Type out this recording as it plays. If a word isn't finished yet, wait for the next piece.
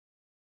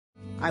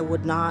I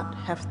would not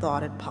have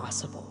thought it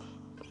possible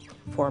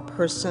for a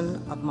person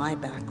of my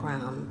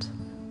background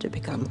to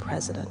become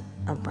president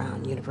of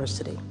Brown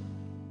University.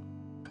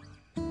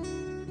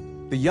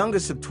 The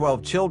youngest of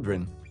 12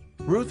 children,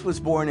 Ruth was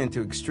born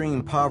into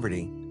extreme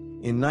poverty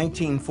in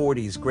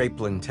 1940's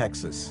Grapeland,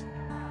 Texas.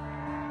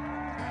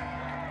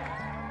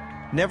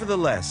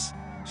 Nevertheless,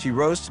 she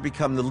rose to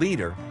become the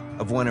leader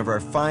of one of our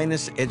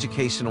finest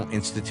educational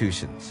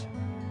institutions.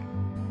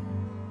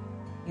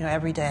 You know,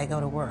 every day I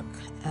go to work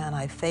and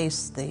I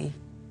face the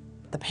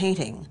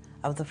painting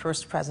of the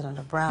first president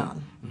of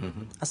Brown,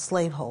 a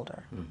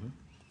slaveholder.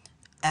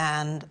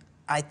 And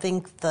I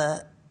think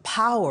the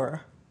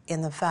power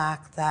in the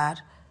fact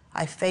that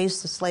I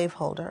face the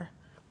slaveholder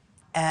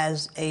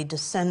as a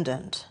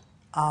descendant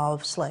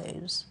of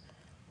slaves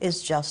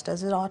is just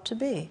as it ought to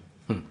be.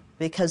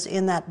 Because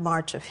in that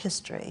march of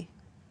history,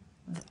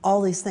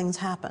 all these things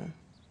happen.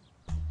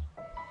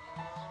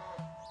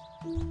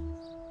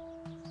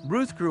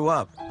 Ruth grew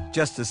up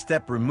just a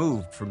step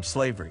removed from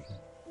slavery,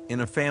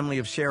 in a family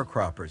of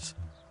sharecroppers.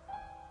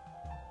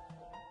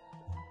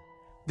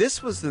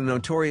 This was the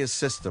notorious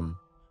system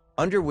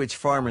under which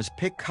farmers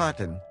picked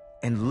cotton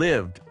and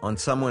lived on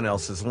someone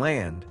else's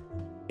land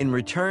in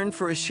return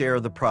for a share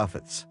of the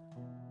profits.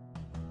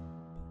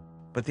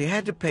 But they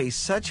had to pay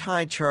such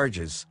high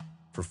charges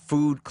for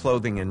food,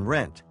 clothing, and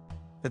rent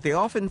that they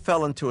often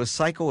fell into a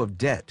cycle of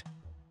debt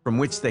from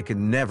which they could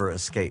never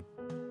escape.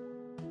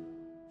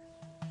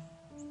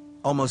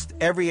 Almost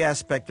every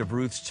aspect of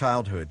Ruth's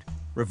childhood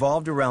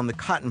revolved around the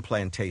cotton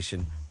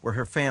plantation where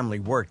her family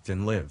worked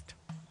and lived.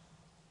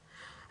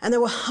 And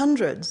there were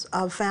hundreds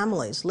of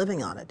families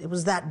living on it. It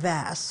was that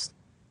vast.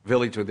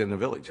 Village within a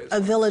village. A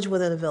village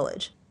within a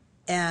village.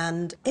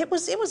 And it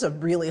was a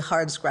really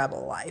hard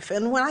scrabble life.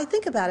 And when I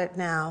think about it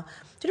now,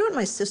 do you know what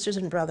my sisters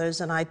and brothers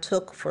and I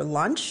took for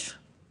lunch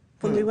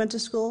when we went to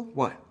school?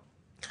 What?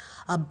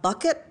 A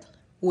bucket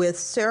with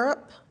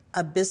syrup,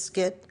 a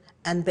biscuit,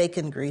 and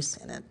bacon grease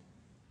in it.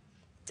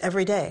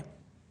 Every day.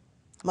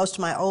 Most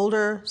of my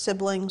older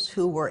siblings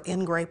who were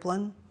in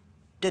Grapeland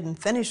didn't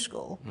finish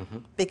school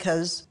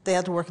because they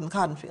had to work in the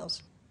cotton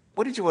fields.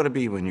 What did you want to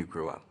be when you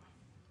grew up?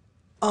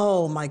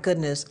 Oh, my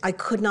goodness. I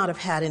could not have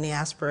had any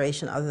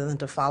aspiration other than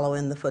to follow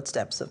in the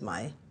footsteps of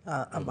my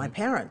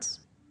parents.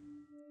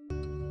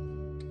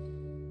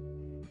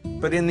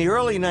 But in the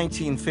early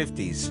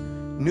 1950s,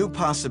 new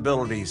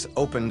possibilities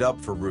opened up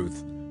for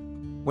Ruth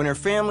when her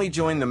family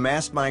joined the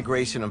mass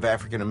migration of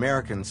African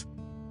Americans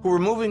who were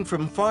moving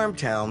from farm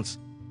towns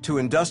to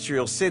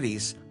industrial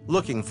cities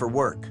looking for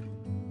work.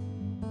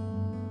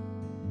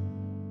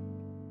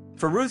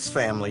 For Ruth's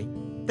family,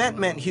 that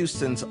meant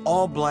Houston's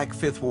all-black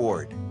Fifth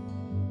Ward,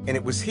 and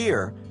it was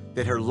here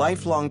that her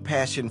lifelong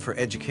passion for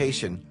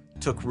education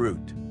took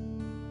root.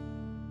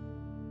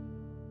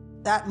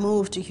 That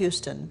move to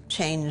Houston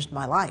changed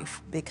my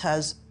life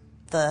because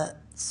the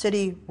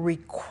city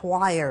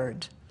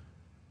required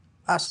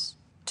us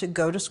to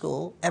go to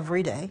school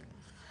every day,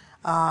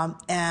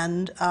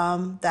 and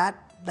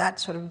that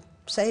sort of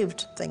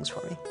saved things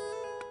for me.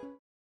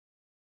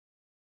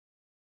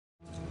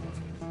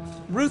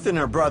 Ruth and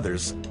her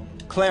brothers,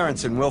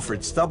 Clarence and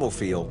Wilfred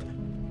Stubblefield,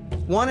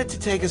 wanted to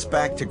take us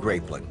back to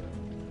Grapeland,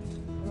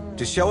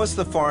 to show us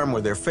the farm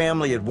where their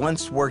family had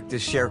once worked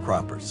as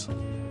sharecroppers.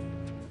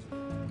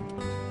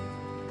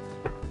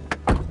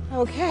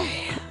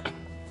 Okay.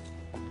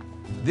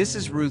 This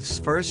is Ruth's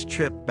first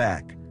trip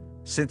back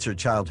since her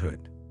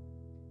childhood.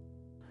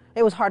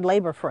 It was hard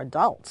labor for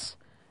adults,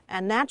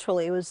 and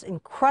naturally it was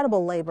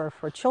incredible labor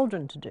for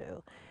children to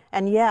do.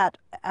 And yet,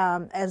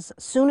 as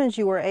soon as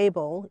you were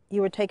able,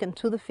 you were taken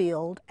to the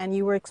field and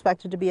you were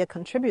expected to be a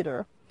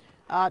contributor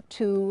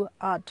to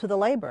the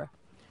labor.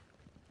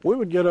 We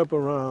would get up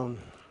around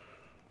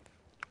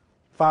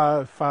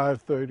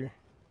 5:30,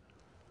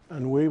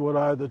 and we would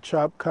either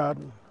chop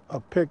cotton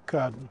or pick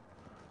cotton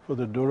for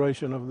the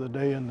duration of the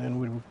day, and then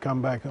we would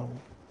come back home.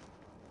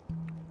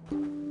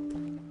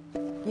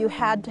 You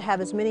had to have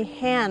as many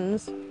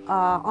hands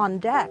on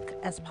deck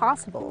as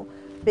possible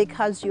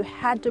because you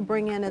had to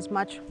bring in as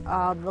much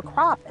of the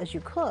crop as you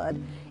could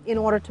in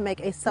order to make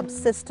a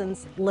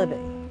subsistence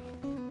living.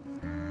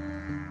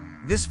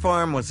 This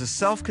farm was a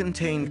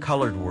self-contained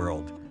colored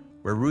world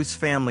where Ruth's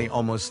family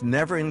almost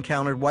never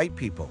encountered white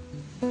people.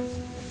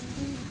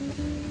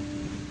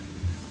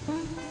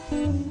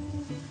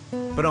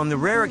 But on the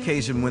rare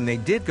occasion when they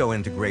did go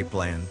into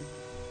Grapeland,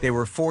 they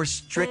were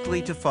forced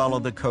strictly to follow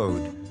the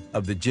code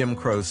of the Jim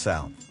Crow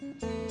South.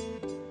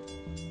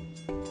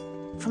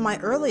 From my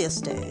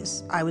earliest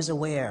days, I was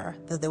aware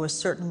that there were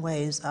certain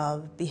ways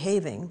of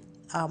behaving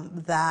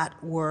that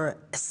were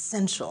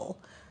essential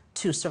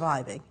to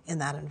surviving in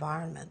that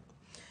environment.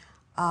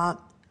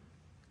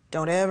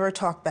 Don't ever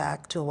talk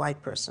back to a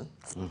white person,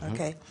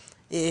 okay?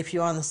 If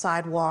you're on the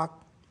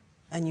sidewalk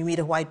and you meet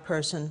a white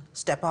person,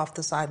 step off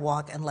the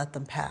sidewalk and let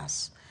them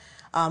pass.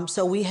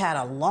 So we had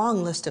a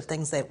long list of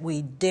things that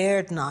we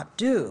dared not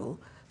do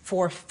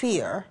for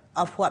fear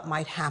of what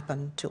might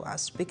happen to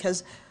us,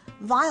 because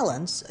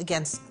violence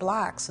against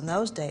blacks in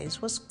those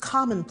days was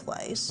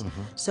commonplace.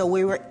 So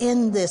we were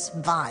in this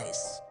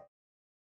vice.